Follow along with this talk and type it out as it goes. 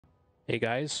Hey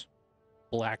guys,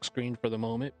 black screen for the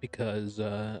moment because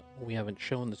we haven't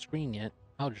shown the screen yet.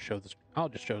 I'll just show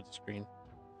the screen.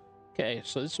 Okay,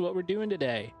 so this is what we're doing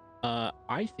today.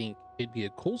 I think it'd be a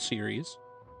cool series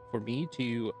for me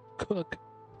to cook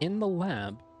in the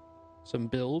lab some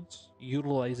builds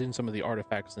utilizing some of the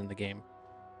artifacts in the game.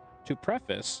 To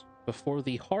preface, before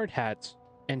the hard hats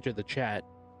enter the chat,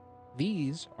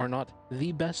 these are not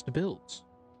the best builds.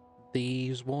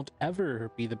 These won't ever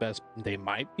be the best. They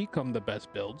might become the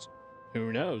best builds.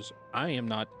 Who knows? I am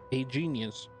not a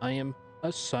genius. I am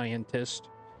a scientist.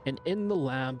 And in the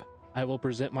lab, I will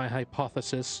present my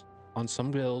hypothesis on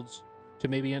some builds to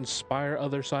maybe inspire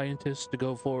other scientists to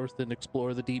go forth and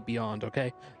explore the deep beyond,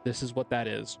 okay? This is what that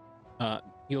is.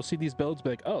 You'll see these builds, be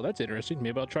like, oh, that's interesting.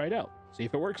 Maybe I'll try it out. See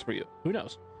if it works for you. Who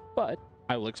knows? But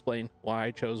I will explain why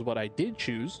I chose what I did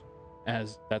choose,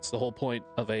 as that's the whole point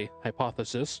of a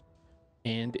hypothesis.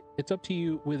 And it's up to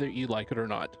you whether you like it or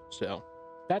not. So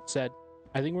that said,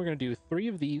 I think we're going to do 3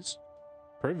 of these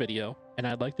per video, and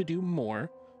I'd like to do more.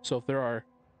 So if there are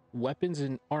weapons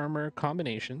and armor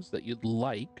combinations that you'd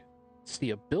like to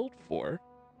see a build for,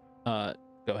 go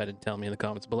ahead and tell me in the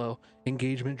comments below.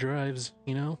 Engagement drives,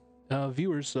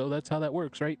 viewers, so that's how that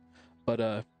works, right?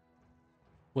 But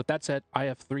with that said, I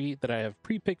have 3 that I have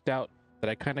pre-picked out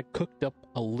that I kind of cooked up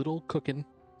a little cooking.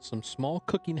 Some small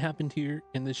cooking happened here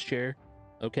in this chair.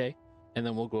 Okay, and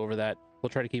then we'll go over that.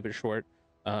 We'll try to keep it short,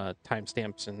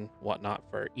 timestamps and whatnot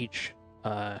for each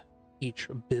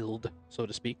build, so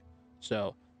to speak.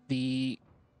 So the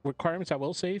requirements I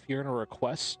will say, if you're gonna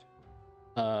request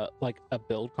like a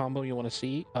build combo you want to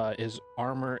see, is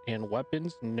armor and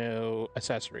weapons, no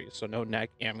accessories. So no neck,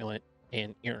 amulet,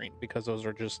 and earring, because those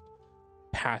are just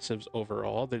passives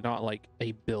overall. They're not like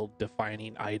a build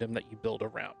defining item that you build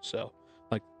around. So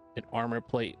like an armor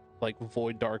plate, like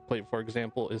void dark plate, for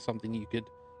example, is something you could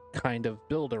kind of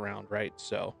build around, right?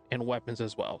 So, and weapons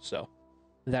as well. So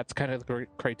that's kind of the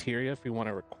criteria if you want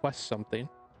to request something.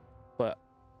 But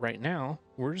right now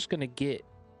we're just going to get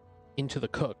into the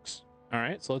cooks. All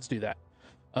right, so let's do that.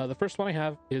 The first one I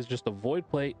have is just a void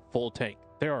plate full tank.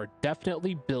 There are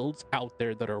definitely builds out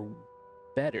there that are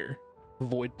better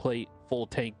void plate full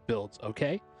tank builds,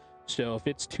 okay? So if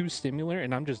it's too similar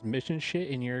and I'm just mission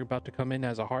shit and you're about to come in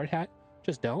as a hard hat,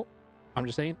 just don't. I'm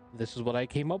just saying this is what I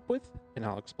came up with, and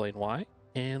I'll explain why,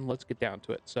 and let's get down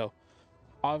to it. So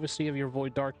obviously of your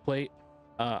void dark plate,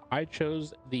 I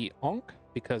chose the Ankh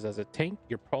because as a tank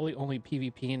you're probably only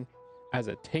PvPing as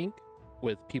a tank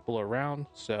with people around,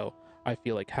 so I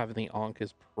feel like having the Ankh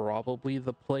is probably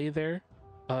the play there,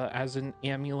 as an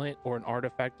amulet or an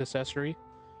artifact accessory.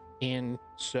 And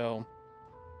so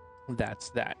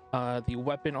that's that. The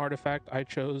weapon artifact I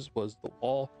chose was the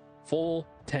wall full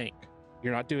tank.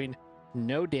 You're not doing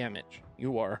no damage.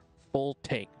 You are full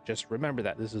tank. Just remember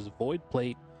that. This is void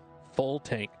plate, full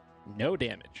tank, no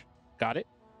damage. Got it?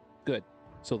 Good.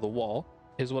 So the wall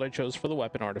is what I chose for the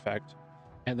weapon artifact.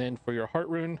 And then for your heart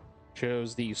rune,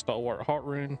 chose the stalwart heart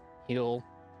rune, heal,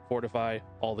 fortify,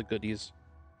 all the goodies.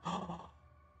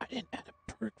 I didn't add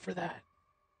a perk for that.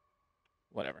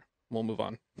 Whatever. We'll move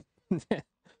on.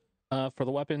 For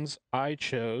the weapons, I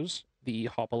chose the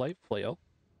Hoplite Flail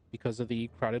because of the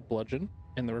crowded bludgeon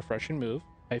and the refreshing move.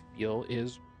 I feel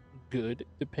is good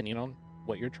depending on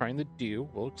what you're trying to do.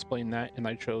 We'll explain that. And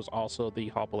I chose also the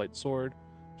Hoplite Sword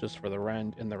just for the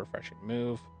rend and the refreshing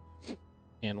move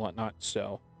and whatnot.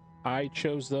 So I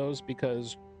chose those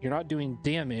because you're not doing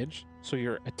damage, so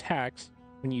your attacks,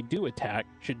 when you do attack,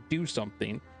 should do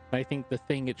something. And I think the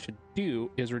thing it should do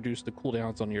is reduce the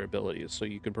cooldowns on your abilities, so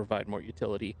you can provide more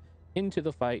utility into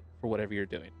the fight for whatever you're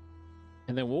doing.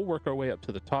 And then we'll work our way up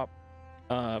to the top.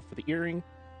 For the earring,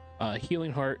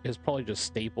 healing heart is probably just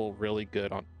staple, really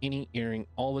good on any earring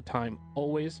all the time,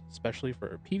 always, especially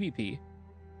for PvP.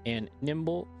 And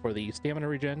nimble for the stamina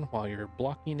regen while you're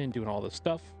blocking and doing all this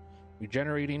stuff.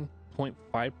 Regenerating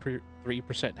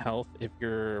 0.53% health if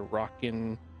you're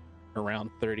rocking around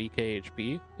 30k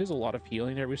HP is a lot of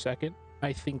healing every second.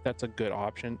 I think that's a good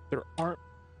option. There aren't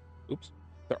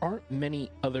many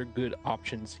other good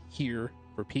options here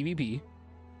for PvP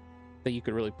that you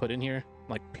could really put in here,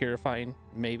 like purifying,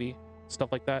 maybe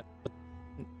stuff like that, but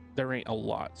there ain't a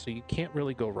lot, so you can't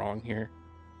really go wrong here.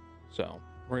 So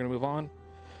we're gonna move on.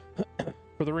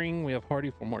 For the ring, we have Hardy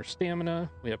for more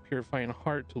stamina. We have Purifying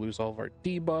Heart to lose all of our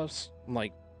debuffs.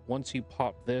 Like, once you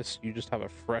pop this, you just have a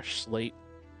fresh slate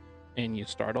and you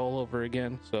start all over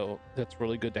again. So that's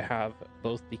really good to have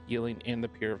both the healing and the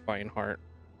Purifying Heart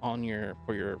on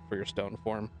for your stone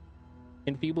form.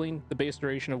 Enfeebling, the base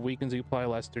duration of weakens you apply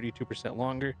lasts 32%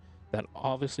 longer. That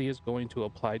obviously is going to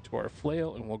apply to our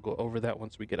flail, and we'll go over that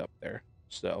once we get up there.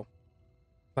 So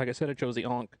Like I said, I chose the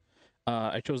Onk.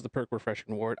 I chose the perk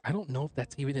Refreshing Ward. I don't know if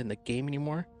that's even in the game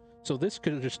anymore. So this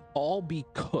could just all be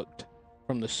cooked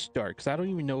from the start, because I don't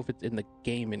even know if it's in the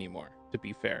game anymore, to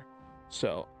be fair.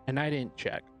 So, and I didn't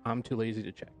check. I'm too lazy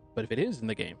to check. But if it is in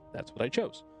the game, that's what I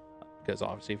chose. Because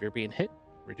obviously if you're being hit,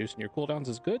 reducing your cooldowns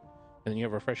is good. And then you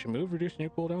have a Refreshing Move reducing your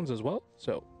cooldowns as well.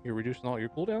 So you're reducing all your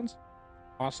cooldowns.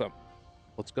 Awesome.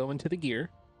 Let's go into the gear.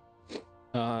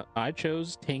 I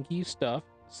chose tanky stuff,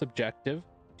 subjective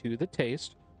to the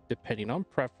taste, depending on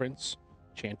preference.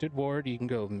 Enchanted Ward, you can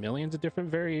go millions of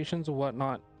different variations of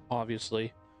whatnot,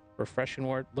 obviously. Refreshing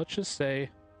Ward, let's just say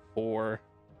for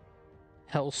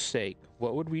health's sake,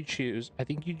 what would we choose? I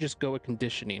think you just go with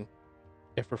conditioning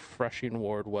if Refreshing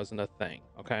Ward wasn't a thing,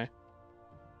 okay?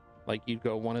 Like you'd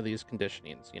go one of these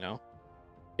conditionings, you know,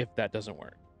 if that doesn't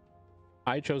work.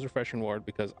 I chose Refreshing Ward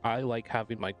because I like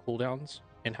having my cooldowns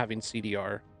and having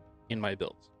CDR in my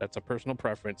builds. That's a personal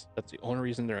preference. That's the only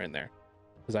reason they're in there,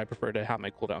 because I prefer to have my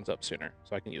cooldowns up sooner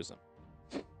so I can use them.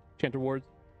 Enchanted Wards,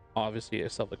 obviously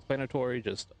is self-explanatory,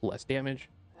 just less damage,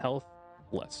 health,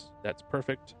 less. That's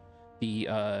perfect.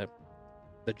 The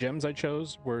gems I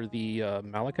chose were the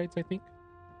Malachites, I think.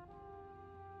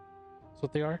 That's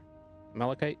what they are.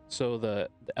 Malachite. So the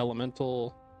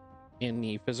elemental and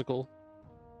the physical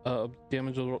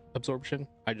damage absorption.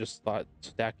 I just thought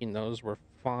stacking those were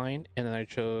fine, and then I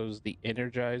chose the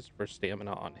energized for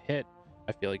stamina on hit.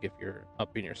 I feel like if you're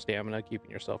upping your stamina, keeping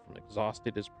yourself from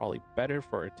exhausted is probably better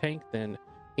for a tank than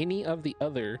any of the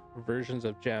other versions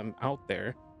of gem out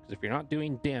there, because if you're not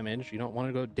doing damage, you don't want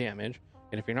to go damage,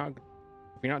 and if you're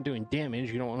not doing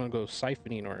damage, you don't want to go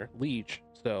siphoning or leech.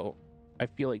 So I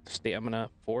feel like stamina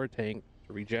for a tank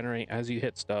to regenerate as you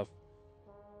hit stuff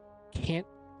can't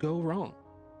go wrong.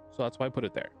 So that's why I put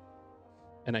it there.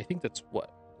 And I think that's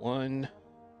what? 1,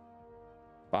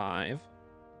 5,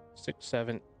 6,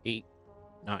 7, 8,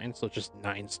 9. So just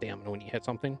 9 stamina when you hit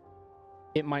something.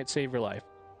 It might save your life.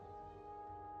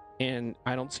 And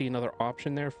I don't see another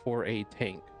option there for a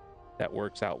tank that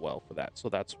works out well for that. So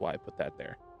that's why I put that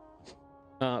there.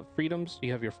 Freedoms,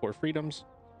 you have your 4 freedoms.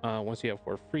 Once you have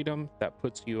 4 freedom, that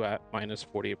puts you at minus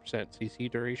 48%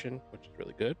 CC duration, which is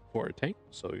really good for a tank.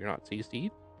 So you're not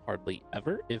CC'd hardly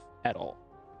ever, if at all.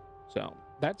 So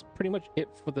that's pretty much it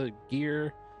for the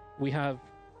gear.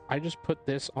 I just put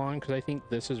this on because I think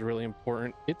this is really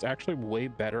important. It's actually way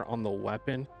better on the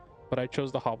weapon, but I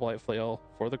chose the Hoplite Flail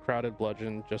for the Crowded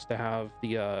Bludgeon just to have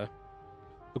the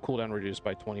cooldown reduced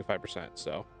by 25%.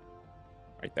 So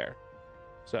right there.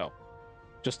 So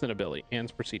just an ability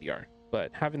and for CDR.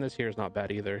 But having this here is not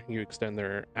bad either. You extend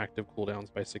their active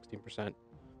cooldowns by 16%.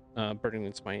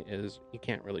 Burning Smite is, you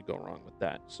can't really go wrong with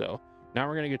that. So now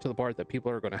we're going to get to the part that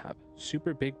people are going to have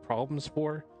super big problems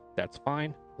for. That's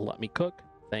fine. Let me cook.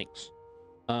 Thanks.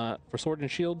 For Sword and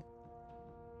Shield,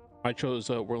 I chose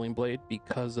Whirling Blade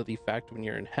because of the fact when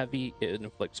you're in heavy, it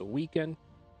inflicts a weaken.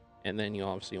 And then you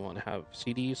obviously want to have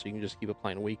CD, so you can just keep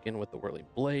applying weaken with the Whirling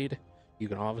Blade. You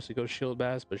can obviously go Shield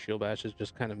Bash, but Shield Bash is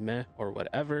just kind of meh or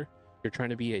whatever. You're trying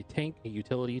to be a tank, a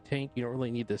utility tank. You don't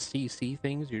really need to CC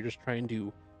things. You're just trying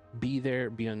to be there,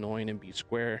 be annoying, and be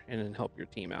square, and then help your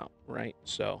team out, right?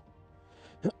 So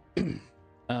the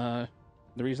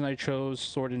reason I chose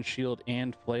Sword and Shield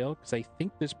and Flail, because I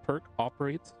think this perk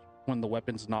operates when the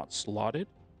weapon's not slotted.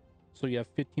 So you have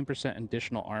 15%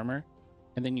 additional armor,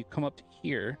 and then you come up to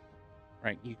here,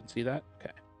 right? You can see that?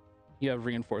 Okay. You have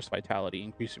Reinforced Vitality,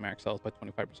 increase your max health by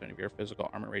 25% of your physical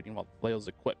armor rating while the Flail is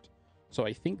equipped. So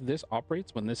I think this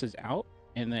operates when this is out,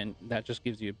 and then that just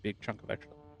gives you a big chunk of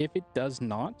extra. If it does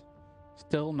not,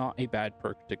 still not a bad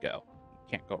perk to go.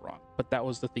 Can't go wrong. But that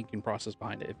was the thinking process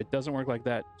behind it. If it doesn't work like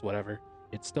that, it's whatever.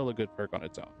 It's still a good perk on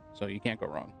its own, so you can't go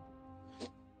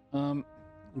wrong.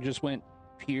 Just went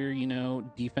pure, you know,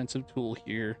 defensive tool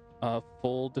here.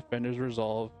 Full Defender's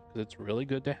Resolve, because it's really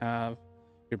good to have.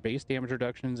 Your base damage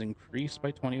reductions increased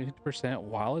by 20%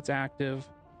 while it's active,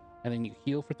 and then you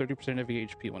heal for 30% of your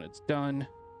HP when it's done.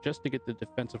 Just to get the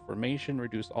defensive formation,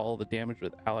 reduce all the damage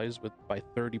with allies by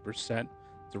 30%.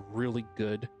 It's really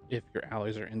good if your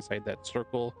allies are inside that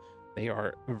circle. They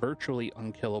are virtually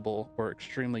unkillable or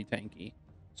extremely tanky.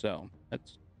 So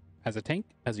that's, as a tank,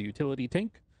 as a utility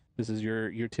tank, this is your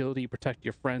utility protect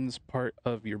your friends part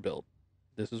of your build.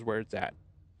 This is where it's at.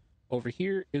 Over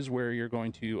here is where you're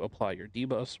going to apply your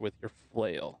debuffs with your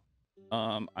Flail.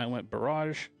 I went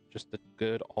Barrage, just a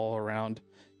good all around.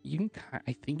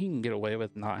 I think you can get away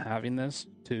with not having this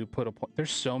to put a point. There's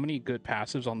so many good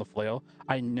passives on the Flail.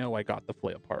 I know I got the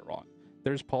Flail part wrong.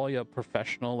 There's probably a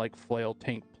professional like Flail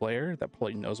tank player that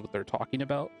probably knows what they're talking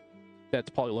about. That's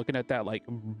probably looking at that like,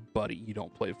 buddy, you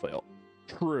don't play Flail.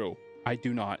 True. I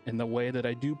do not. And the way that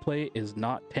I do play is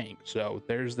not tank. So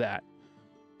there's that.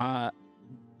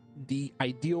 The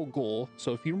ideal goal.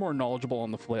 So if you're more knowledgeable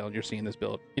on the flail and you're seeing this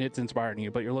build and it's inspiring you,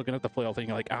 but you're looking at the flail thing,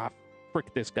 you're like, ah,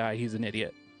 frick this guy, he's an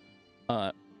idiot.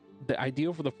 The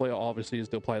ideal for the flail obviously is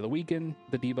to apply the weaken,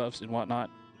 the debuffs and whatnot.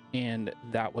 And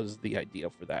that was the idea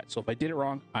for that. So if I did it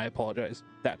wrong, I apologize.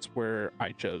 That's where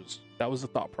I chose. That was the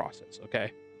thought process.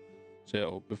 Okay.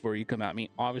 So before you come at me,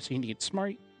 obviously you need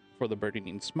smite for the birdie,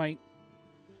 needs smite.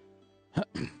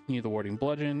 You need the warding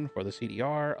bludgeon for the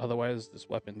CDR. Otherwise, this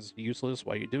weapon's useless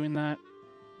while you're doing that.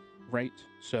 Right.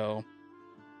 So,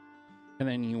 and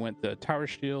then you went the tower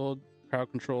shield, crowd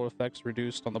control effects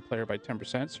reduced on the player by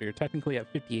 10%. So you're technically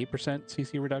at 58%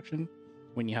 CC reduction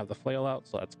when you have the flail out.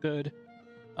 So that's good.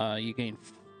 You gain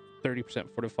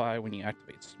 30% fortify when you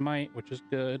activate smite, which is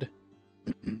good.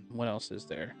 What else is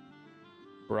there?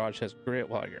 Barrage has grit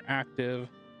while you're active.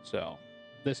 So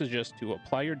this is just to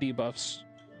apply your debuffs,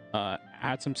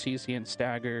 add some CC and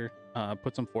stagger,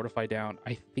 put some fortify down.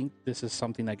 I think this is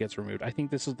something that gets removed. I think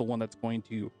this is the one that's going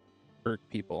to irk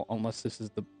people, unless this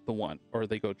is the one, or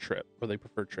they go trip, or they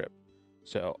prefer trip.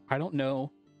 So I don't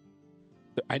know.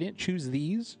 I didn't choose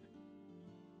these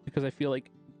because I feel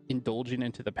like indulging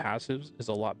into the passives is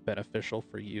a lot beneficial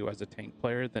for you as a tank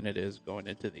player than it is going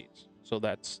into these. So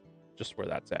that's just where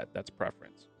that's at. That's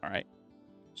preference. All right.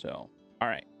 So, all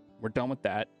right, we're done with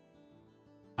that.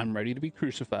 I'm ready to be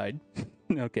crucified.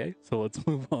 Okay, so let's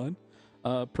move on.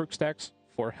 Perk stacks: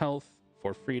 4 health,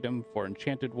 4 freedom, 4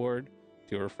 enchanted ward,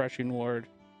 2 refreshing ward,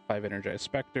 5 energized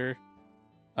specter.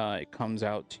 It comes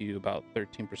out to about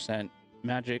 13%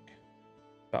 magic,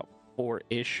 about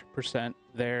 4-ish%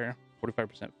 there,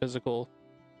 45% physical,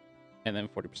 and then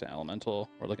 40% elemental.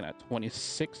 We're looking at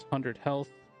 2,600 health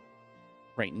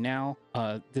right now.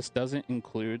 This doesn't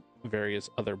include various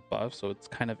other buffs, so it's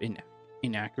kind of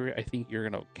inaccurate. I think you're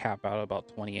going to cap out about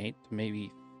 28 to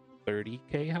maybe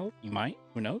 30k health. You might,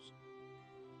 who knows?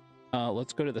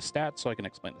 Let's go to the stats so I can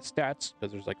explain the stats,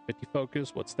 because there's like 50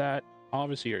 focus. What's that?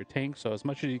 Obviously you're a tank, so as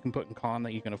much as you can put in con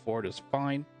that you can afford is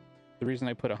fine. The reason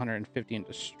I put 150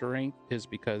 into strength is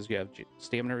because you have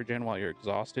stamina regen while you're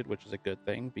exhausted, which is a good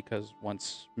thing, because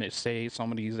once, say,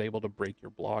 somebody is able to break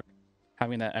your block,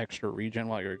 having that extra regen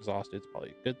while you're exhausted is probably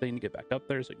a good thing to get back up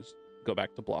there, so you just go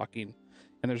back to blocking.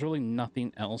 And there's really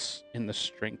nothing else in the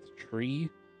strength tree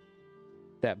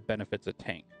that benefits a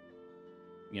tank,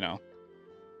 you know?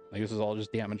 Like, this is all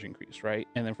just damage increase, right?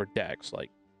 And then for dex,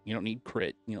 like, you don't need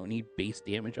crit, you don't need base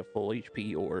damage at full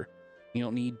HP, or you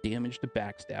don't need damage to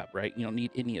backstab, right? You don't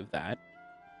need any of that.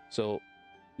 So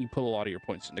you put a lot of your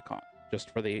points into con,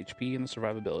 just for the HP and the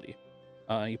survivability.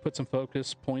 You put some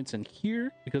focus points in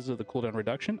here because of the cooldown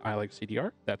reduction. I like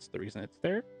CDR. That's the reason it's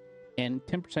there. And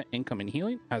 10% income in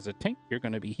healing. As a tank, you're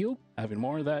going to be healed. Having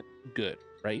more of that, good,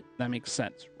 right? That makes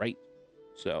sense, right?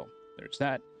 So there's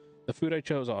that. The food I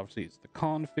chose, obviously, is the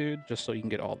con food, just so you can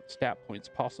get all the stat points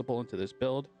possible into this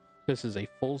build. This is a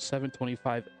full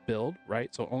 725 build,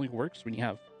 right? So it only works when you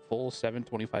have full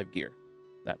 725 gear.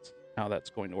 That's how that's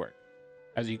going to work.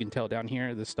 As you can tell down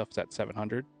here, this stuff's at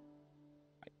 700.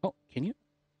 Oh, can you?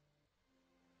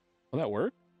 Will that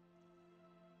work?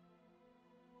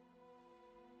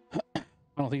 I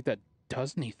don't think that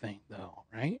does anything, though,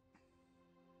 right?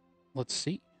 Let's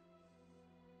see.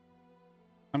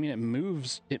 I mean, it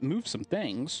moves some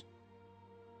things.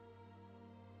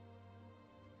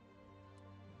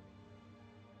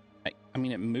 I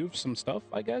mean, it moves some stuff,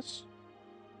 I guess.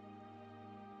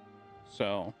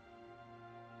 So,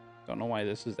 don't know why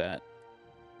this is at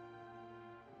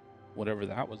whatever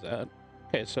that was at.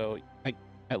 Okay, so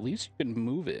at least you can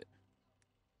move it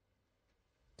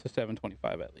to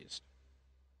 725 at least.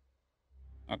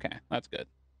 Okay, that's good.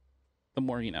 The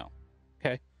more you know.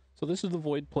 Okay, so this is the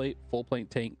void plate, full plate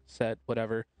tank set,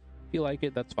 whatever. If you like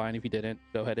it, that's fine. If you didn't,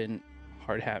 go ahead and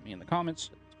hard hat me in the comments.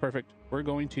 It's perfect. We're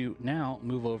going to now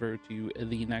move over to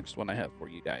the next one I have for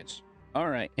you guys. All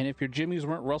right, and if your jimmies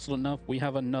weren't rustled enough, we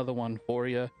have another one for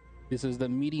you. This is the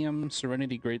medium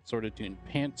Serenity Greatsword Attuned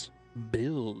Pants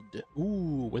build.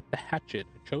 Ooh, with the hatchet.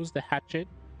 I chose the hatchet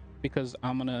because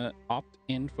I'm gonna opt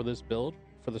in for this build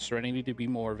for the Serenity to be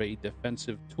more of a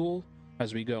defensive tool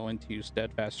as we go into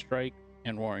Steadfast Strike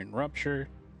and Roaring Rupture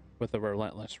with a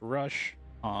Relentless Rush.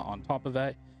 On top of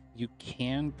that, you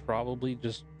can probably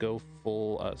just go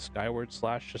full Skyward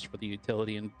Slash just for the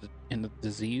utility in the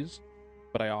disease,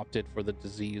 but I opted for the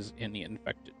disease in the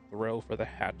infected throw for the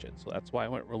hatchet, so that's why I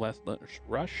went Relentless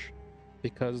Rush,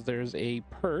 because there's a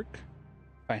perk,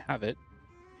 if I have it.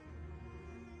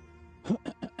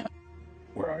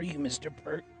 Where are you, Mr.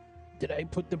 Perk? Did I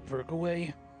put the perk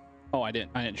away? Oh, I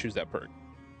didn't choose that perk.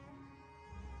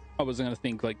 I was gonna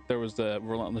think like there was the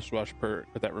Relentless Rush perk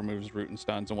that removes root and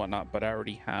stuns and whatnot, but I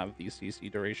already have the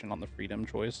CC duration on the Freedom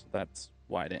choice. That's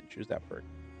why I didn't choose that perk.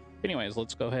 Anyways,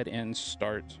 let's go ahead and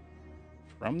start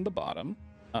from the bottom.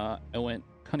 I went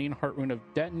Cunning Heart Rune of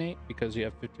Detonate because you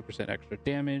have 50% extra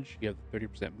damage. You have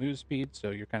 30% move speed, so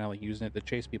you're kind of like using it to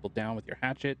chase people down with your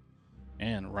hatchet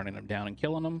and running them down and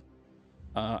killing them.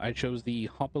 I chose the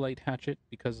Hoplite Hatchet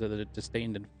because of the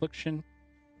Disdained Infliction,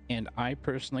 and I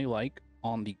personally like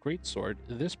on the Greatsword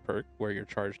this perk where your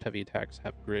charged heavy attacks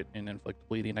have grit and inflict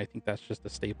bleeding. I think that's just a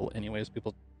staple anyways.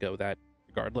 People go that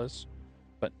regardless,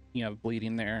 but you have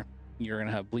bleeding there, you're gonna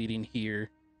have bleeding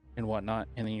here and whatnot,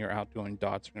 and then your outgoing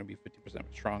dots are gonna be 50%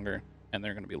 stronger and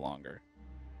they're gonna be longer.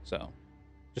 So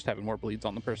just having more bleeds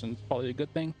on the person is probably a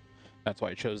good thing. That's why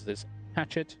I chose this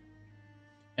hatchet.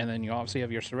 And then you obviously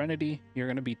have your Serenity. You're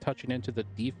going to be touching into the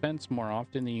defense more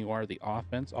often than you are the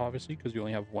offense, obviously, because you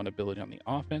only have one ability on the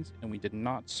offense, and we did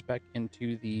not spec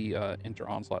into the Enter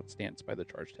Onslaught stance by the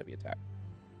charged heavy attack.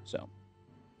 So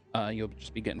you'll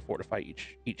just be getting 4 to fight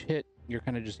each hit. You're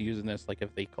kind of just using this like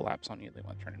if they collapse on you, they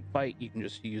want to turn and fight, you can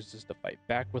just use this to fight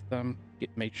back with them.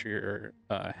 Make sure your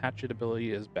hatchet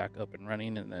ability is back up and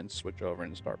running, and then switch over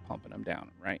and start pumping them down,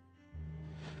 right?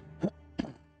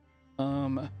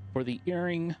 For the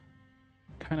earring,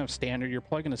 kind of standard. You're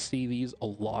probably going to see these a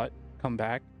lot come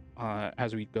back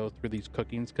as we go through these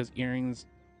cookings, because earrings,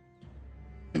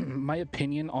 my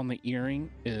opinion on the earring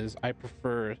is I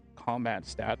prefer combat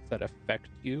stats that affect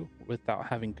you without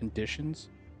having conditions.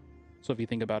 So if you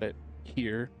think about it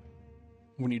here,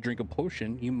 when you drink a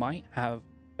potion, you might have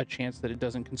a chance that it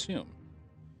doesn't consume,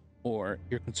 or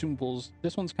your consumables.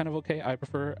 This one's kind of okay.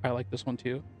 I like this one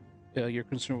too. Your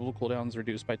consumable cooldowns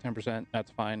reduced by 10%,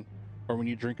 that's fine. Or when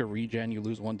you drink a regen, you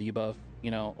lose 1 debuff,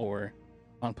 you know, or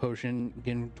on potion,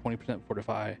 getting 20%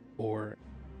 fortify, or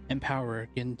empower,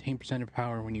 getting 10%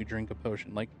 empower when you drink a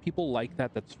potion. Like, people like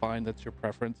that, that's fine, that's your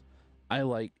preference. I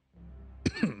like,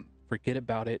 forget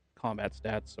about it, combat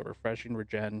stats, so refreshing,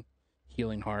 regen,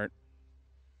 healing heart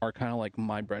are kind of like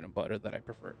my bread and butter that I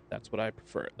prefer. That's what I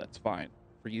prefer, that's fine.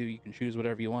 For you, you can choose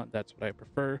whatever you want, that's what I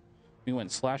prefer. We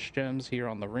went slash gems here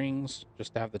on the rings,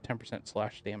 just to have the 10%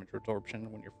 slash damage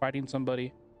absorption when you're fighting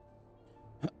somebody.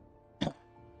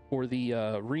 For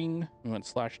the ring, we went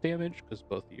slash damage, because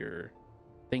both of your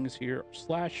things here are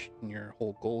slash, and your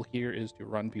whole goal here is to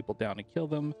run people down and kill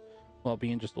them, while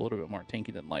being just a little bit more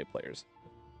tanky than light players.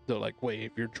 They're like, wait,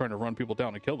 if you're trying to run people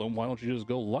down and kill them, why don't you just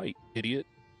go light, idiot?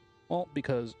 Well,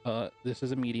 because this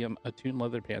is a medium attuned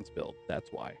leather pants build,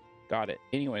 that's why. Got it.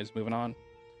 Anyways, moving on.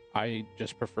 I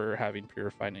just prefer having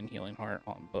Purified and Healing Heart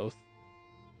on both.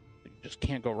 You just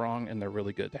can't go wrong, and they're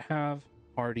really good to have.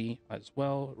 Hardy as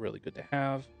well, really good to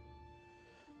have.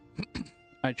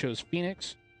 I chose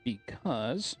Phoenix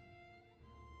because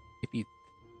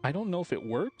I don't know if it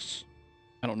works.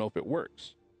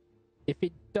 If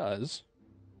it does,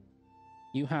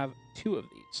 you have 2 of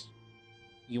these.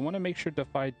 You want to make sure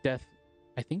Defy Death,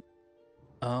 I think.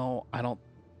 Oh, I don't.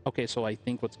 Okay, so I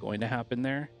think what's going to happen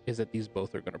there is that these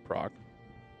both are going to proc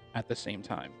at the same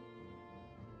time.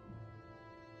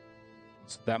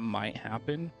 So that might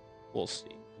happen. We'll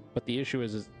see. But the issue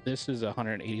is this is a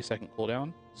 180-second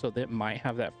cooldown, so that might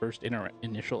have that first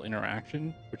initial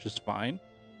interaction, which is fine,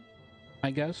 I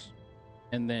guess.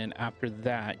 And then after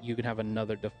that, you can have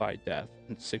another Defy Death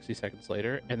 60 seconds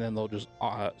later, and then they'll just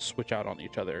switch out on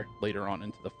each other later on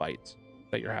into the fights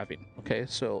that you're having. Okay,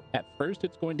 so at first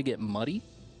it's going to get muddy,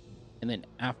 and then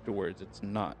afterwards it's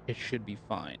not. It should be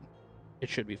fine. It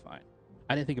should be fine.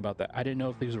 I didn't think about that. I didn't know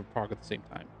if these were proc at the same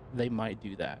time. They might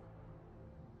do that.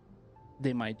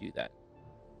 They might do that.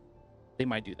 They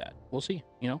might do that. We'll see,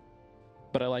 you know?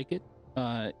 But I like it.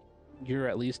 You're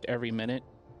at least every minute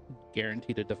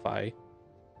guaranteed to defy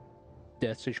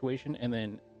death situation, and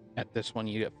then at this one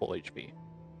you get full HP.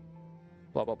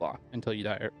 Blah, blah, blah. Until you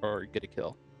die or get a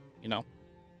kill, you know?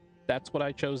 That's what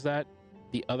I chose that.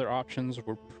 The other options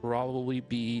would probably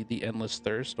be the Endless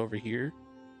Thirst over here.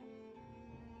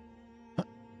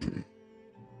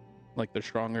 Like the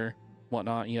stronger,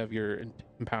 whatnot. You have your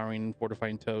empowering,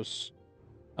 fortifying toasts.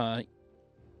 I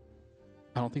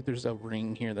don't think there's a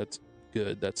ring here that's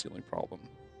good. That's the only problem.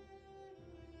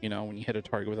 You know, when you hit a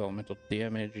target with elemental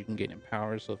damage, you can gain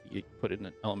empower. So if you put in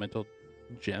an elemental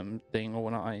gem thing or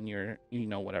whatnot in your, you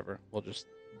know, whatever, we'll just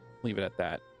leave it at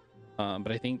that.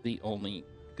 But I think the only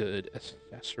good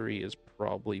accessory is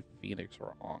probably Phoenix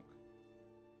or Ankh,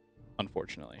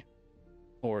 unfortunately,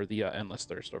 or the Endless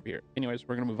Thirst over here. Anyways,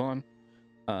 we're gonna move on.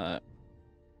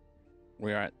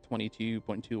 We're at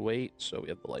 22.28, so we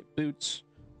have the light boots.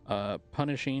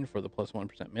 Punishing for the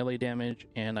 +1% melee damage,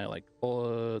 and I like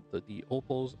the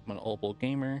opals. I'm an opal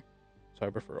gamer. so I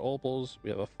prefer opals.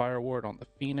 We have a fire ward on the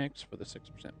Phoenix for the 6%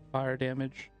 fire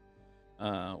damage.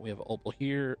 We have an opal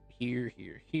here,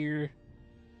 here.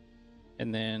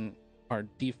 And then our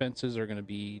defenses are going to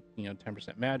be,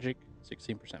 10% magic,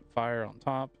 16% fire on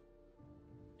top.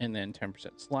 And then 10%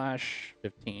 slash,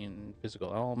 15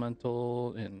 physical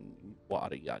elemental, and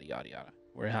yada, yada, yada, yada.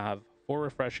 We have 4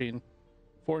 refreshing,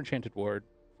 4 enchanted ward,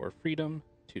 4 freedom,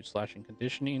 2 slashing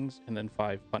conditionings, and then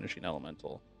 5 punishing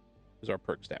elemental is our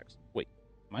perk stacks. Wait,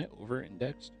 am I over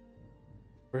indexed?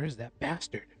 Where is that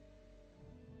bastard?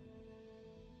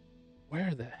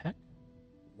 Where the heck?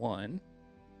 1.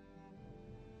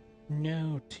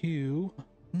 No, 2.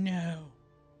 No.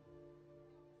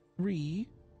 3.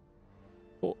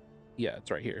 4. Yeah, it's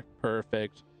right here.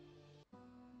 Perfect.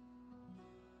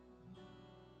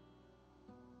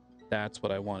 That's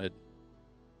what I wanted.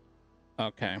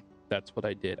 Okay, that's what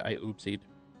I did. I oopsied.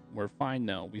 We're fine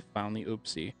now. We found the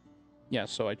oopsie. Yeah,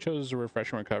 so I chose a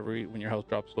refresh and recovery. When your health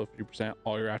drops below 50%,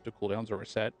 all your active cooldowns are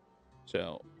reset.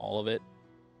 So all of it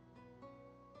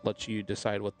lets you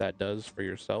decide what that does for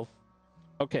yourself.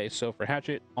 Okay, so for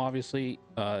Hatchet, obviously,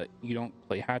 you don't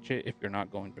play Hatchet if you're not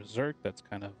going Berserk. That's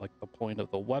kind of like the point of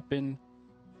the weapon,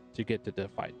 to get to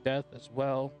defy death as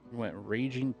well. We went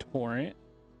Raging Torrent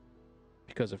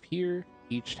because of here.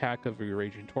 Each attack of your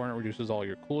Raging Torrent reduces all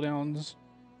your cooldowns.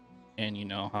 And you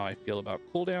know how I feel about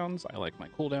cooldowns. I like my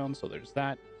cooldowns, so there's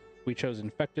that. We chose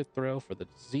Infected Throw for the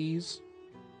disease.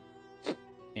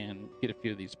 And get a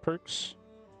few of these perks.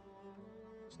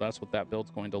 So that's what that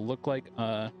build's going to look like.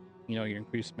 Your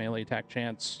increased melee attack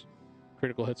chance,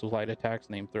 critical hits with light attacks,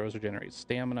 named throws regenerate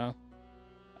stamina.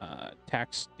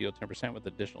 Attacks deal 10% with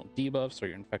additional debuffs, so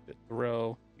your Infected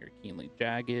Throw, your Keenly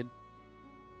Jagged,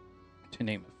 to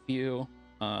name a few.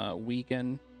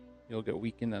 Weaken, you'll get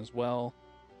Weaken as well.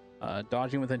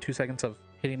 Dodging within 2 seconds of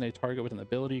hitting a target with an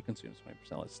ability consumes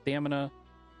 20% less stamina.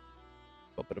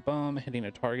 Hitting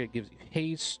a target gives you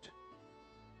haste.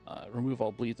 Remove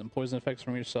all bleeds and poison effects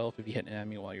from yourself if you hit an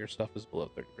enemy while your stuff is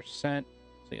below 30%.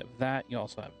 So you have that. You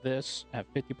also have this at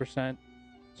 50%.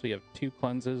 So you have 2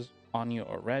 cleanses on you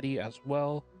already as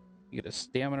well. You get a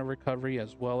stamina recovery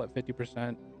as well at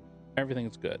 50%.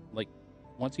 Everything's good. Like,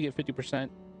 once you get 50%,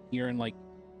 you're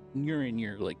in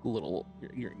your like little,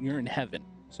 you're in heaven,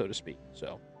 so to speak.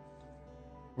 So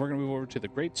we're gonna move over to the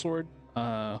Greatsword.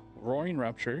 Roaring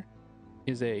Rupture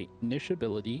is a niche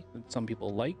ability that some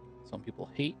people like, some people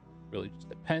hate. Really just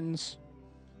depends.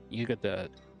 You get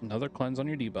another cleanse on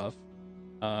your debuff.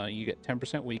 You get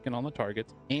 10% weaken on the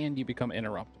targets, and you become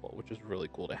interruptible, which is really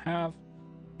cool to have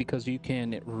because you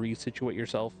can resituate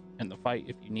yourself in the fight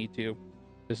if you need to.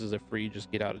 This is a free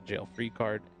just get out of jail free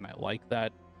card, and I like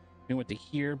that. We went to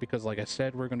here because, like I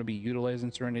said, we're going to be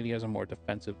utilizing Serenity as a more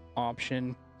defensive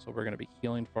option. So we're going to be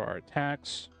healing for our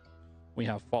attacks. We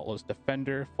have Faultless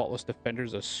Defender. Faultless Defender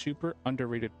is a super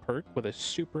underrated perk with a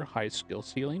super high skill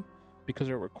ceiling because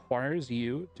it requires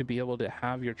you to be able to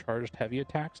have your charged heavy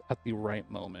attacks at the right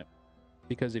moment.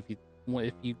 Because if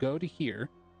you go to here,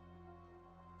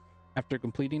 after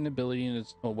completing the ability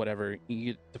or whatever,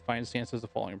 you get Defiant Stance as the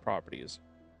following properties.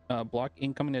 Block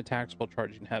incoming attacks while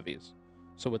charging heavies.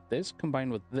 So with this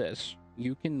combined with this,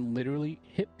 you can literally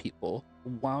hit people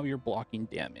while you're blocking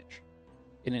damage.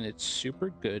 And then it's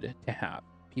super good to have.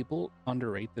 People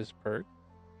underrate this perk,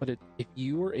 but if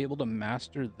you were able to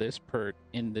master this perk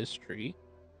in this tree,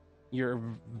 you're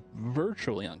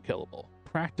virtually unkillable,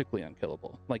 practically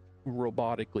unkillable, like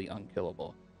robotically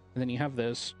unkillable. And then you have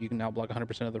this, you can now block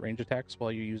 100% of the range attacks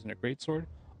while you're using a Greatsword.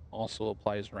 Also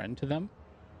applies Rend to them.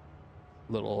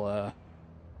 Little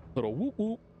whoop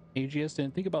whoop. AGS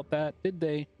didn't think about that, did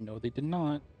they? No, they did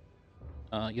not.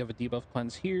 You have a debuff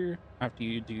cleanse here after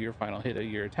you do your final hit of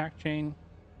your attack chain.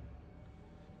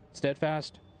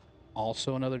 Steadfast,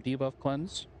 also another debuff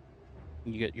cleanse.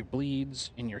 You get your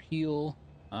bleeds and your heal.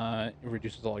 It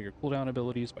reduces all your cooldown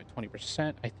abilities by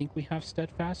 20%. I think we have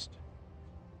Steadfast.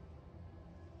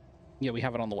 Yeah, we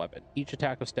have it on the weapon. Each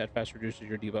attack of Steadfast reduces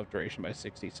your debuff duration by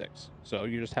 66. So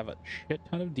you just have a shit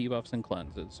ton of debuffs and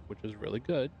cleanses, which is really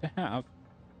good to have,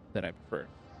 that I prefer.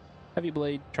 Heavy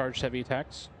Blade, charged heavy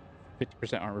attacks.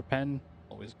 50% armor pen,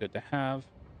 always good to have.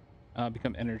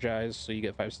 Become energized, so you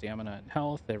get 5 stamina and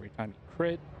health every time you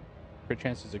crit. Crit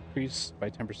chances increase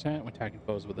by 10% when attacking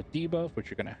foes with a debuff,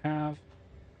 which you're going to have.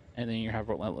 And then you have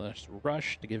Relentless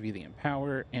Rush to give you the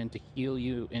Empower and to heal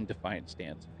you in Defiant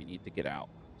Stance if you need to get out.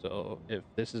 So if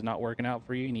this is not working out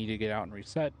for you, you need to get out and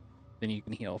reset, then you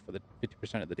can heal for the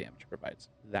 50% of the damage it provides.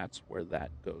 That's where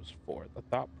that goes for the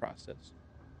thought process.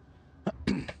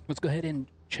 Let's go ahead and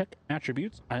check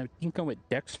attributes. I think I went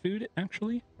Dex Food,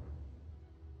 actually.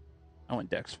 I went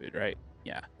Dex Food, right?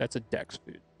 Yeah, that's a dex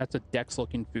food. That's a dex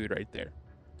looking food right there.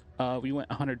 We went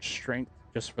 100 strength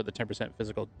just for the 10%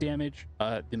 physical damage.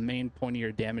 The main point of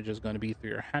your damage is going to be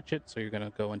through your hatchet, so you're going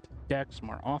to go into dex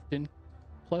more often.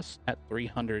 Plus, at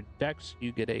 300 dex,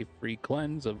 you get a free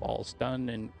cleanse of all stun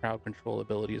and crowd control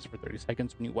abilities for 30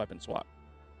 seconds when you weapon swap.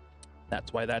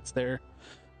 That's why that's there.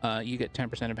 You get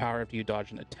 10% of power after you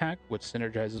dodge an attack, which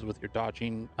synergizes with your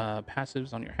dodging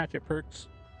passives on your hatchet perks.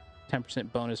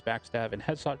 10% bonus backstab and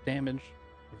headshot damage.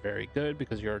 Very good,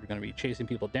 because you're going to be chasing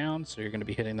people down, so you're going to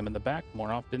be hitting them in the back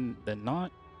more often than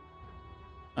not.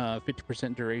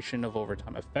 50% duration of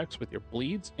overtime effects with your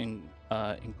bleeds,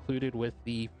 included with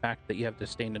the fact that you have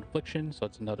disdained infliction, so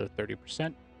it's another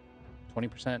 30%,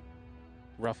 20%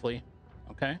 roughly.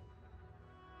 Okay.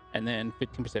 And then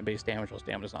 15% base damage while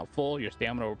stamina is not full. Your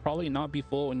stamina will probably not be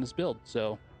full in this build,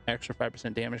 so extra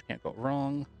 5% damage can't go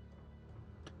wrong.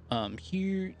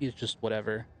 Here is just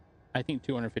whatever. I think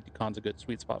 250 con's a good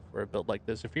sweet spot for a build like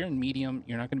this. If you're in medium,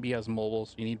 you're not going to be as mobile,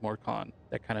 so you need more con.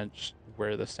 That kind of just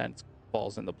where the sense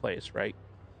falls into place, right?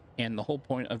 And the whole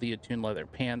point of the attuned leather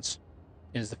pants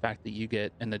is the fact that you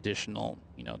get an additional,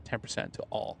 10% to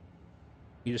all.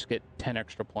 You just get 10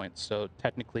 extra points, so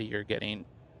technically you're getting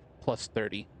plus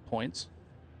 30 points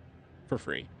for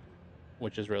free,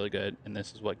 which is really good, and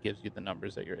this is what gives you the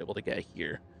numbers that you're able to get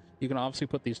here. You can obviously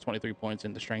put these 23 points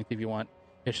into strength if you want.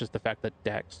 It's just the fact that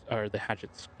dex, or the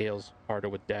hatchet, scales harder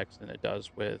with dex than it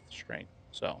does with strength,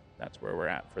 so that's where we're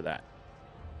at for that.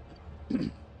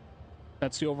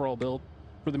 That's the overall build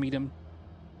for the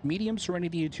medium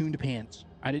Serenity attuned pants.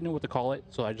 I didn't know what to call it,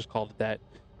 so I just called it that.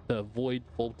 The Void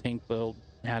full tank build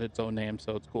had its own name,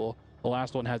 so it's cool. The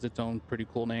last one has its own pretty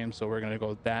cool name, so we're gonna go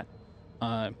with that.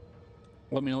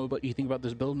 Let me know what you think about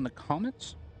this build in the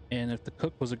comments, and if the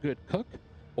cook was a good cook,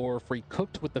 or if we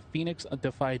cooked with the Phoenix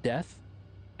Defy Death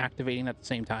activating at the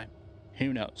same time.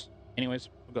 Who knows? Anyways,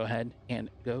 we'll go ahead and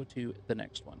go to the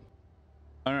next one.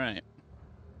 All right.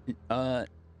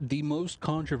 The most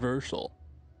controversial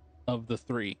of the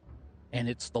three, and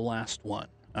it's the last one.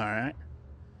 All right.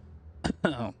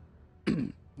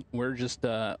 We're just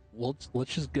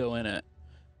let's just go in it.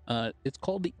 It's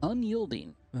called the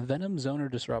Unyielding Venom Zoner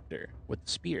Disruptor with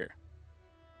Spear.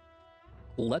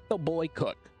 Let the boy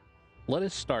cook. Let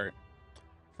us start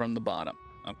from the bottom,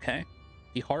 okay?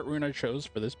 The heart rune I chose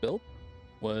for this build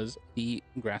was the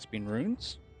Grasping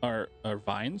Runes, or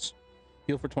Vines.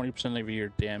 Heal for 20% of your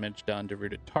damage done to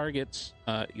rooted targets.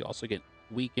 You also get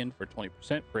Weakened for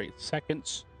 20% for 8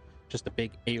 seconds. Just a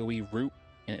big AoE root,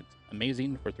 and it's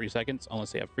amazing for 3 seconds.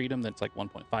 Unless they have Freedom, then it's like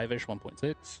 1.5-ish,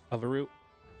 1.6 of a root.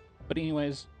 But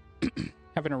anyways,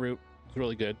 having a root is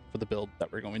really good for the build that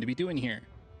we're going to be doing here.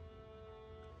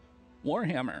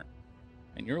 Warhammer.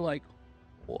 And you're like,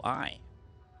 why?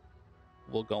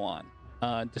 We'll go on.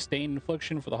 Disdain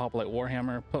Infliction for the Hoplite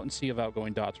Warhammer. Potency of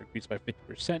outgoing dots increased by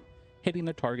 50%. Hitting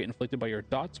the target inflicted by your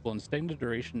dots will extend the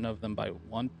duration of them by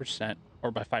 1%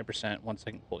 or by 5%, 1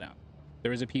 second cooldown.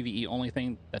 There is a PvE only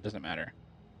thing, that doesn't matter.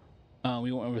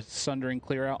 We went with Sundering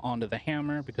Clear Out onto the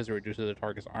hammer because it reduces the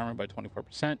target's armor by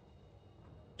 24%.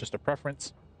 Just a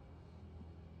preference.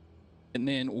 And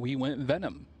then we went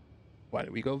Venom. Why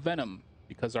did we go Venom?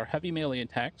 Because our heavy melee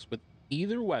attacks with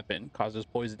either weapon causes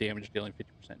poison damage, dealing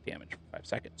 50% damage for 5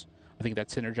 seconds. I think that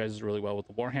synergizes really well with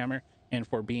the Warhammer, and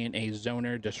for being a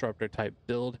zoner disruptor type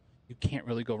build, you can't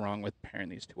really go wrong with pairing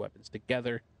these two weapons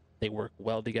together. They work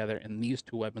well together, and these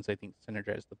two weapons I think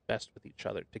synergize the best with each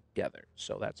other together,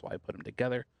 so that's why I put them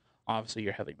together. Obviously,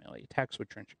 your heavy melee attacks with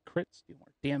trenchant crits deal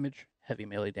more damage. Heavy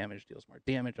melee damage deals more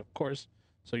damage, of course,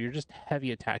 so you're just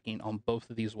heavy attacking on both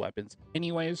of these weapons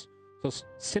anyways. So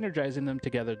synergizing them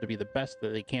together to be the best that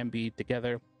they can be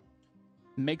together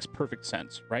makes perfect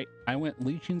sense, right? I went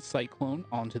Leeching Cyclone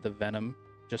onto the Venom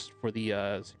just for the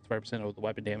 65% of the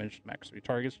weapon damage, max 3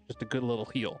 targets, just a good little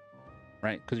heal,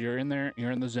 right? Because you're in there,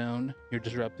 you're in the zone, you're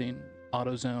disrupting,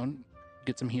 auto zone,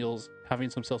 get some heals,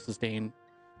 having some self-sustain,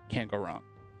 can't go wrong.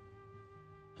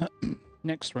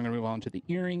 Next, we're going to move on to the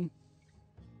Earring.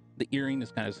 The Earring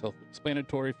is kind of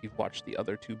self-explanatory. If you've watched the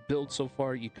other two builds so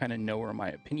far, you kind of know where my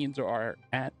opinions are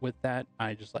at with that.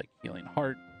 I just like healing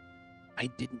heart. I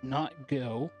did not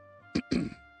go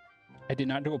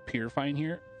Purifying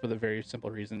here for the very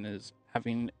simple reason is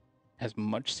having as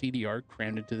much CDR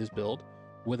crammed into this build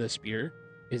with a spear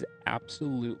is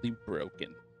absolutely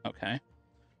broken, okay?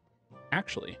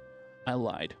 Actually, I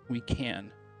lied. We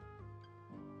can.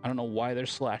 I don't know why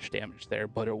there's slash damage there,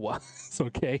 but it was,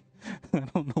 okay? I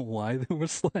don't know why there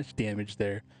was slash damage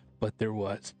there, but there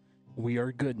was. We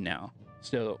are good now.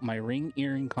 So my ring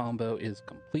earring combo is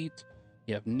complete.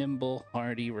 You have nimble,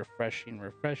 hardy, refreshing,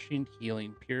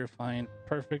 healing, purifying,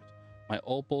 perfect. my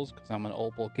opals because I'm an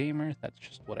opal gamer. That's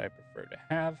just what I prefer to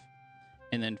have.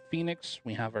 And then Phoenix,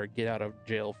 we have our get out of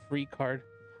jail free card.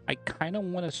 I kind of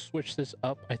want to switch this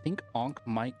up. I think Ankh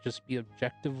might just be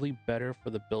objectively better for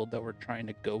the build that we're trying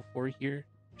to go for here,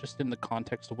 just in the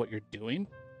context of what you're doing.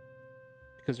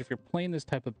 Because if you're playing this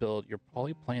type of build, you're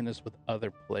probably playing this with other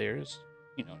players.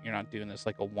 You know, you're not doing this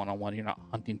like a one-on-one. You're not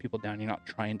hunting people down. You're not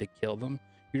trying to kill them.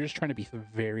 You're just trying to be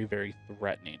very, very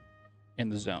threatening in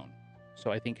the zone. So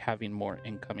I think having more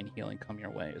incoming healing come your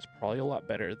way is probably a lot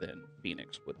better than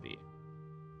Phoenix would be.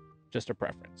 Just a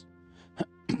preference.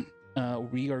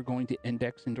 We are going to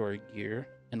index into our gear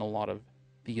in a lot of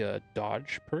the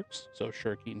dodge perks. So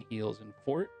Shuriken heals in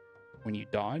Fort. When you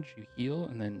dodge, you heal,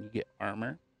 and then you get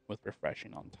armor with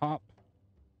refreshing on top.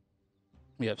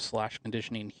 We have slash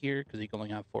conditioning here because you can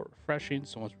only have 4 refreshing.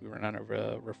 So once we run out of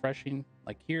refreshing,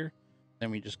 like here,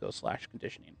 then we just go slash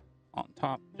conditioning on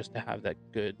top just to have that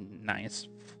good, nice,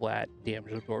 flat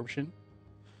damage absorption.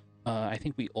 I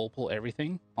think we opal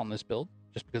everything on this build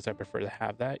just because I prefer to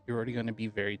have that. You're already going to be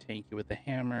very tanky with the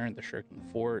hammer, the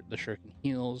Shuriken Fort, the Shuriken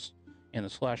heals, and the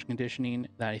slash conditioning.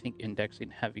 That I think indexing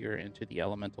heavier into the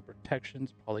elemental protection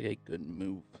is probably a good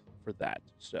move for that.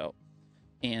 So,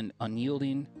 and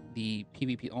unyielding, the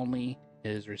PvP only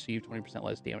is received 20%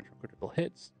 less damage from critical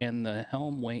hits, and the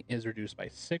helm weight is reduced by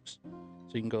 6, so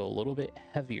you can go a little bit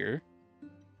heavier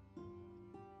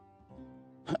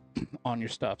on your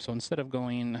stuff. So instead of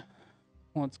going,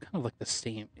 well, it's kind of like the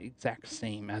same, exact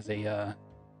same as a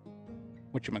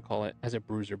whatchamacallit, as a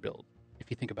bruiser build, if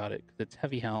you think about it, because it's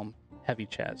heavy helm, heavy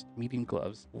chest, medium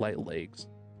gloves, light legs.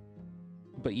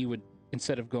 But you would,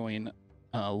 instead of going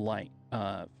light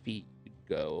feet,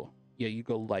 you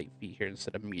go light feet here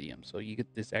instead of medium. So you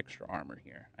get this extra armor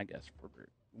here, I guess, for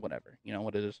whatever, you know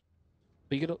what it is.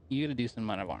 But you get a decent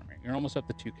amount of armor. You're almost up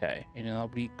to 2k, and you'll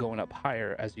be going up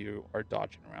higher as you are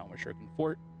dodging around with Shuriken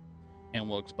Fort. And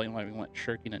we'll explain why we went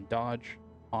Shuriken and dodge.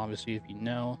 Obviously, if you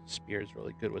know, Spear is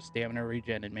really good with stamina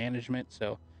regen and management,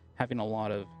 so having a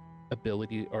lot of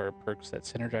ability or perks that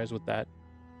synergize with that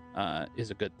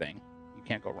is a good thing. You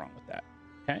can't go wrong with that.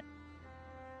 Okay.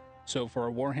 So for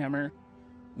our Warhammer,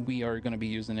 we are going to be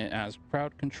using it as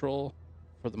crowd control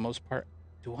for the most part.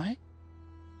 Am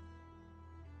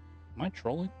I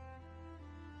trolling?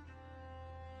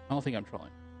 I don't think I'm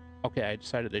trolling. Okay, I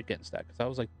decided against that because I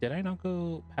was like, did I not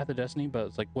go Path of Destiny? But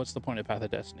it's like, what's the point of Path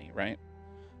of Destiny, right?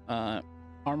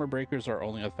 Armor breakers are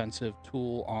only offensive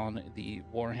tool on the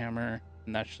Warhammer,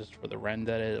 and that's just for the rend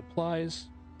that it applies.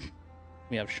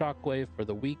 We have Shockwave for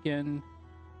the weekend.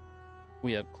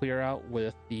 We have Clear Out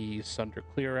with the Sunder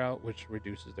Clear Out, which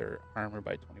reduces their armor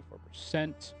by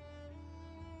 24%.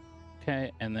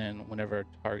 Okay, and then whenever a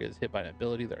target is hit by an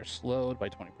ability, they're slowed by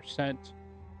 20%.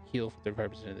 Heal for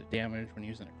 35% of the damage when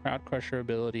using a Crowd Crusher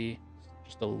ability.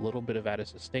 Just a little bit of added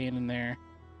sustain in there.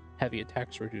 Heavy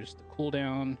attacks reduce the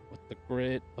cooldown with the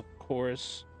grit, of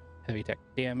course. Heavy attack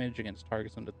damage against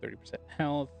targets under 30%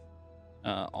 health.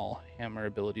 All hammer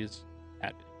abilities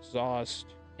add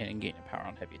exhaust and gain power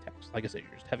on heavy attacks. Like I said,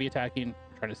 you're just heavy attacking,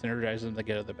 trying to synergize them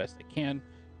together the best they can,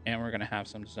 and we're going to have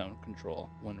some zone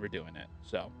control when we're doing it.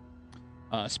 So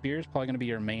Spear is probably going to be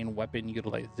your main weapon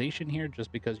utilization here,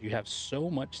 just because you have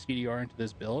so much CDR into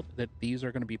this build that these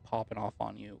are going to be popping off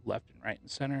on you left and right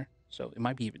and center. So it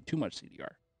might be even too much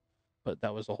CDR, but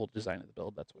that was the whole design of the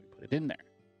build. That's why we put it in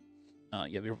there.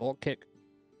 You have your Vault Kick,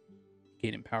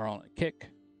 gaining power on a kick,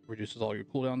 reduces all your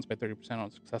cooldowns by 30% on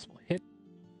a successful hit.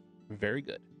 Very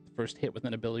good. The first hit with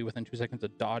an ability within 2 seconds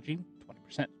of dodging,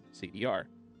 20% CDR.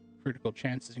 Critical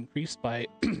chance is increased by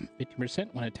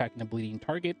 15% when attacking a bleeding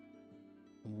target.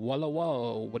 Whoa,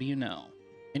 whoa, what do you know?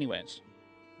 Anyways,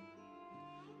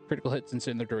 critical hits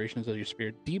and the durations of your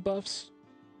spear debuffs,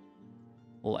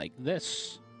 like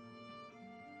this.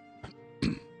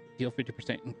 Deal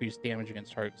 50% increased damage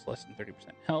against targets less than 30%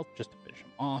 health, just to finish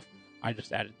them off. I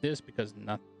just added this because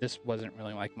this wasn't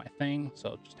really like my thing,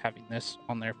 so just having this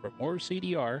on there for more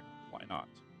CDR, why not?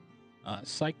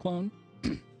 Cyclone,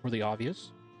 for the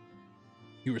obvious.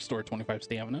 You restore 25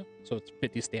 stamina, so it's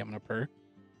 50 stamina per.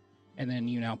 And then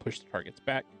you now push the targets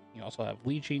back. You also have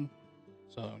leeching,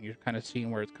 so you're kind of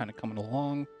seeing where it's kind of coming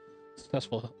along.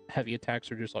 Successful heavy attacks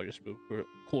reduce all your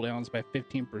cooldowns by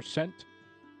 15%,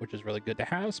 which is really good to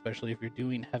have, especially if you're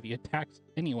doing heavy attacks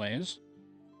anyways.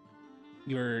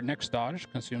 Your next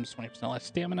dodge consumes 20% less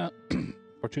stamina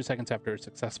for 2 seconds after a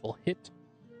successful hit.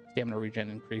 Stamina regen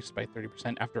increased by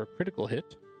 30% after a critical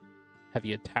hit.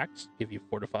 Heavy attacks give you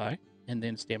Fortify, and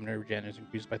then stamina regen is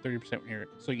increased by 30% when you're...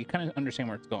 So you kind of understand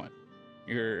where it's going.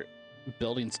 You're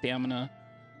building stamina,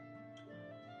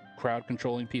 crowd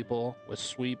controlling people with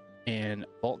Sweep and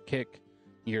Vault Kick.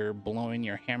 You're blowing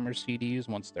your hammer CDs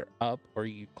once they're up, or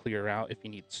you clear out if you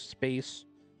need space.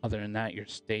 Other than that, you're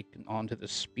staking onto the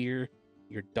spear.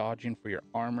 You're dodging for your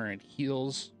armor and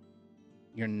heals.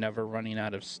 You're never running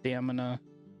out of stamina.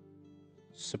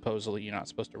 Supposedly, you're not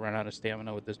supposed to run out of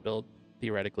stamina with this build.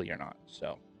 Theoretically, you're not.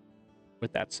 So,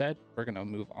 with that said, we're going to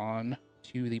move on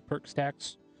to the perk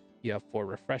stacks. You have 4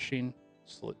 refreshing,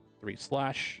 3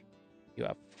 slash. You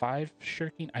have 5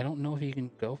 shirking. I don't know if you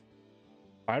can go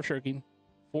 5 shirking,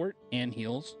 fort, and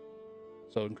heals.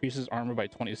 So increases armor by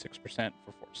 26%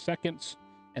 for 4 seconds,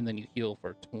 and then you heal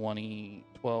for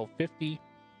 12, 50,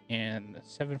 and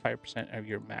 75% of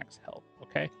your max health.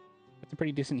 Okay, that's a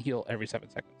pretty decent heal every 7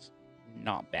 seconds.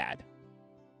 Not bad.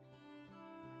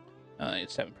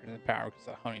 It's 7% power because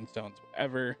of hunting stones,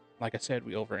 whatever. Like I said,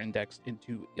 we over-indexed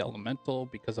into elemental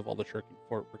because of all the shirking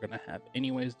fort we're gonna have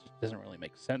anyways. It doesn't really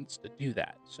make sense to do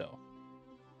that. So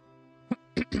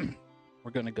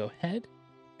we're gonna go ahead,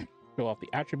 show off the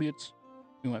attributes.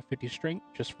 We went 50 strength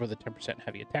just for the 10%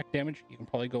 heavy attack damage. You can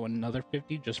probably go another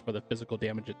 50 just for the physical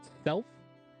damage itself.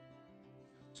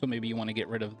 So maybe you want to get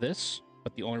rid of this,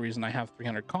 but the only reason I have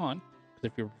 300 con,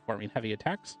 because if you're performing heavy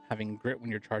attacks, having grit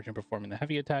when you're charging and performing the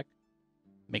heavy attack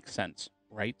makes sense,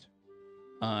 right?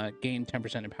 Gain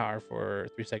 10% in power for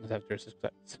 3 seconds after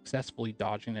successfully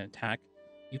dodging an attack.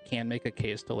 You can make a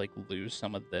case to like lose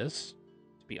some of this,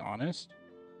 to be honest.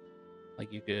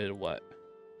 Like you could what?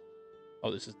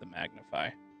 Oh, this is the magnify.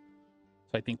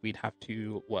 So I think we'd have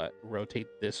to what? Rotate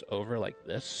this over like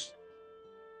this.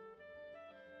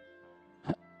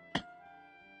 Kind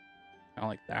of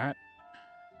like that.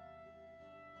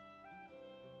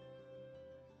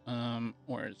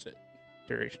 Where is it?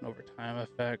 Duration over time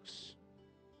effects.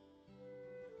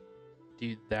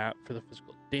 Do that for the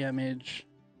physical damage.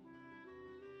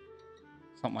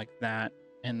 Something like that.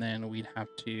 And then we'd have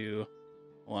to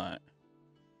what?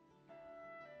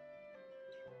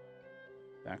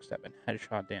 Backstab and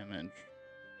headshot damage.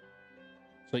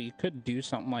 So you could do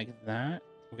something like that.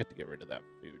 We get to get rid of that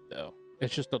food though.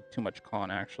 It's just too much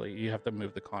con actually. You have to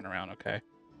move the con around, okay?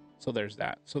 So there's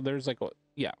that. So there's like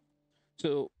yeah.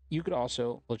 So you could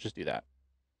also, let's just do that.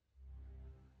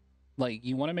 Like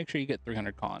you want to make sure you get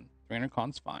 300 con. 300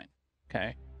 con's fine.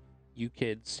 Okay. You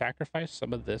could sacrifice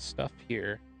some of this stuff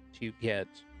here to get,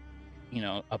 you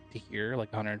know, up to here,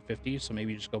 like 150. So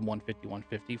maybe you just go 150,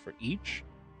 150 for each.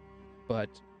 But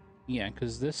yeah,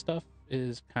 because this stuff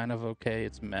is kind of okay.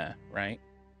 It's meh, right?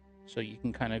 So you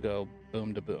can kind of go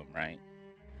boom to boom, right?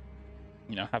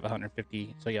 You know, have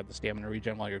 150 so you have the stamina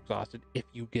regen while you're exhausted. If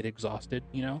you get exhausted,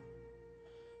 you know?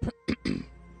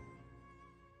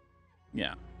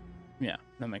 Yeah,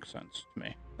 that makes sense to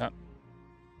me. That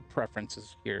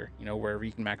preferences here, you know, wherever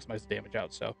you can maximize the damage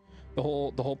out. So the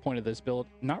whole point of this build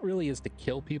not really is to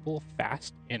kill people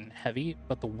fast and heavy,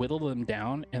 but to whittle them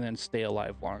down and then stay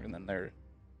alive long, and then they're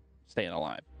staying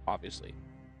alive. Obviously,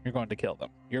 you're going to kill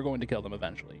them. You're going to kill them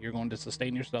eventually. You're going to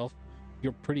sustain yourself.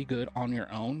 You're pretty good on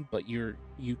your own, but you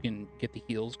can get the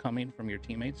heals coming from your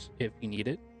teammates if you need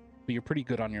it. But you're pretty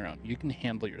good on your own. You can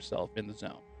handle yourself in the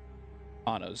zone,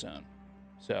 auto zone.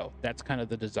 So that's kind of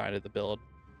the design of the build.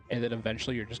 And then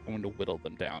eventually you're just going to whittle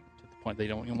them down to the point they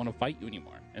don't even want to fight you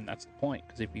anymore. And that's the point,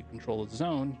 because if you control the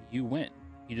zone, you win.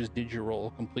 You just did your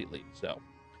role completely. So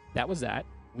that was that.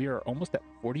 We are almost at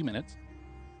 40 minutes.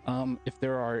 If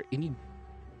there are any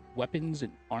weapons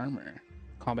and armor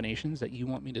combinations that you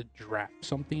want me to draft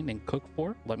something and cook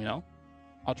for, let me know.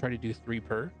 I'll try to do 3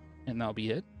 per, and that'll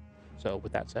be it. So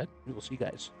with that said, we will see you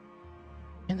guys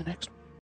in the next one.